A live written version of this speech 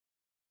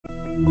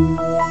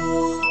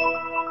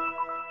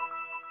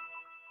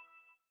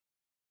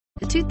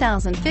The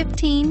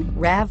 2015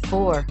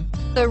 RAV4.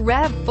 The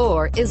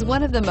RAV4 is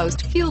one of the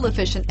most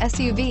fuel-efficient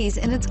SUVs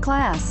in its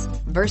class.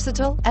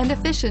 Versatile and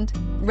efficient,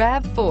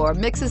 RAV4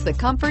 mixes the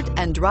comfort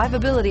and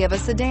drivability of a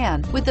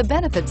sedan with the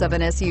benefits of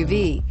an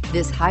SUV.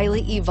 This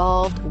highly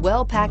evolved,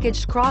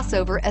 well-packaged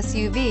crossover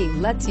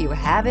SUV lets you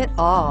have it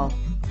all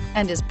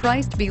and is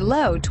priced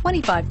below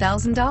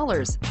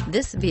 $25,000.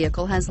 This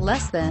vehicle has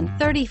less than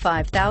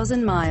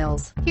 35,000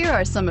 miles. Here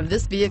are some of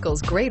this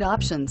vehicle's great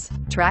options: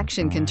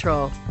 traction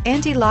control,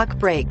 anti-lock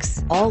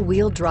brakes,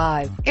 all-wheel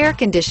drive, air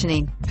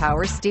conditioning,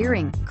 power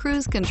steering,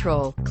 cruise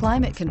control,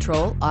 climate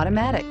control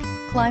automatic,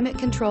 climate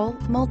control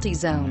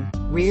multi-zone,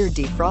 rear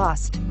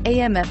defrost,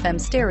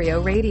 AM/FM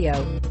stereo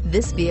radio.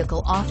 This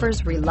vehicle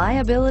offers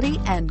reliability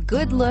and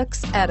good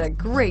looks at a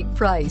great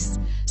price.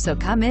 So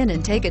come in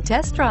and take a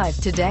test drive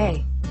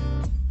today.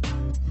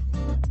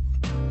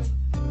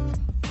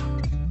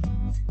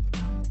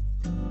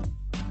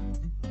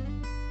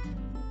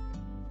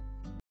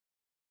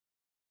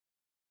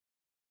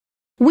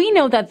 We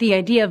know that the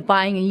idea of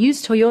buying a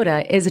used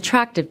Toyota is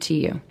attractive to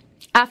you.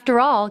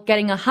 After all,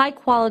 getting a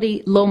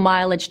high-quality,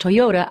 low-mileage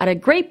Toyota at a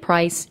great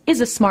price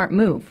is a smart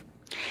move.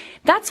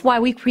 That's why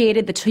we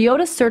created the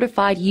Toyota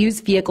Certified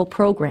Used Vehicle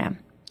Program.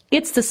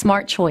 It's the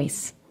smart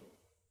choice.